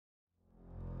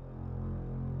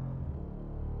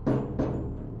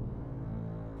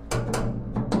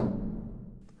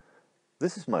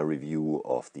This is my review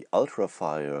of the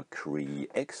UltraFire Cree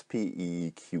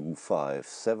XPE Q5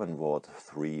 7W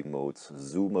 3 modes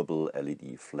zoomable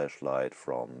LED flashlight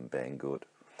from Banggood.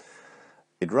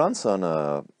 It runs on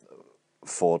a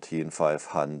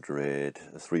 14500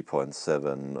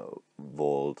 3.7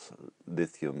 volt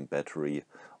lithium battery.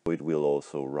 It will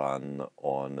also run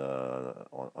on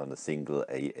a single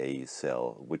AA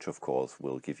cell, which of course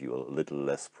will give you a little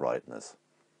less brightness.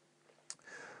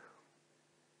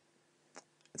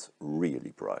 It's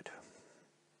really bright.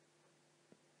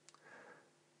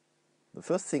 The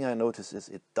first thing I notice is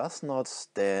it does not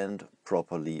stand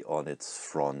properly on its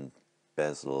front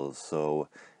bezel, so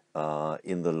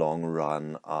in the long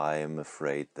run I'm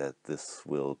afraid that this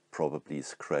will probably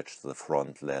scratch the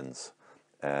front lens,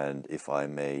 and if I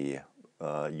may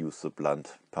use the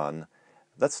blunt pun,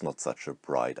 that's not such a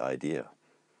bright idea.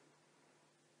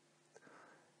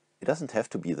 It doesn't have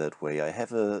to be that way. I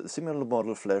have a similar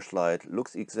model flashlight,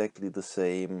 looks exactly the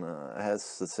same,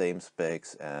 has the same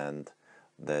specs, and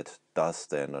that does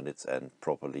stand on its end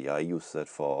properly. I use that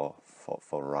for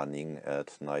running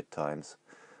at night times,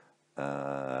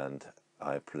 and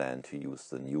I plan to use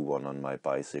the new one on my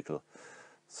bicycle,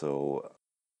 so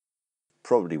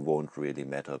probably won't really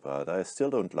matter, but I still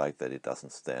don't like that it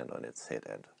doesn't stand on its head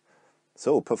end.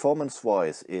 So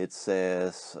performance-wise, it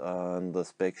says on the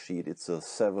spec sheet it's a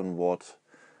 7W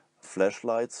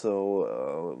flashlight,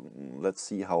 so let's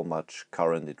see how much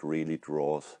current it really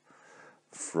draws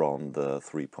from the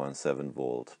 3.7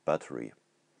 volt battery.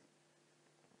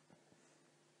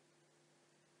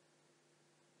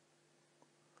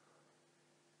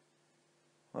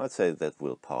 I'd say that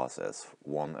will pass as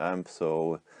 1 amp,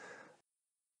 so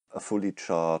a fully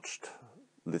charged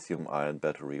lithium-ion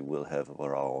battery will have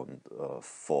around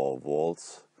 4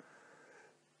 volts,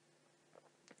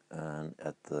 and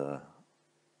at the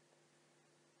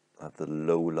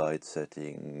low light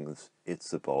settings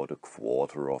it's about a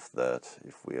quarter of that,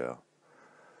 if we are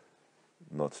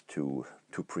not too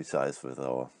precise with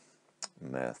our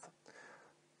math.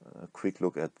 A quick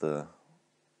look at the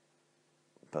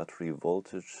battery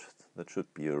voltage. That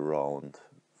should be around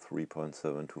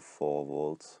 3.7 to 4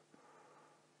 volts.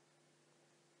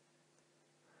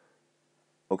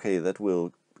 Okay, that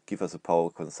will give us a power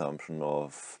consumption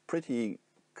of pretty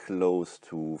close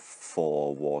to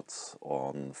 4 watts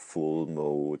on full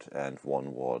mode and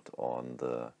 1 watt on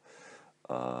the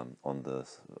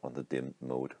dimmed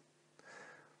mode.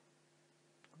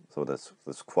 So that's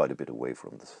quite a bit away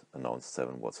from this announced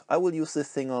 7 watts. I will use this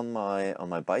thing on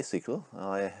my bicycle.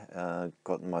 I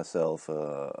got myself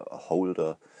a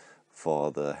holder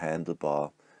for the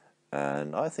handlebar,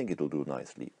 and I think it'll do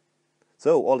nicely.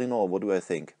 So all in all, what do I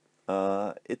think?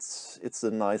 It's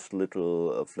a nice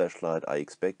little flashlight I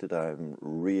expected. I'm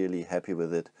really happy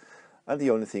with it, and the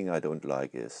only thing I don't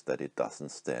like is that it doesn't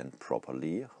stand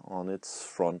properly on its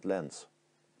front lens.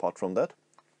 Apart from that,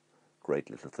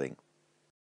 great little thing.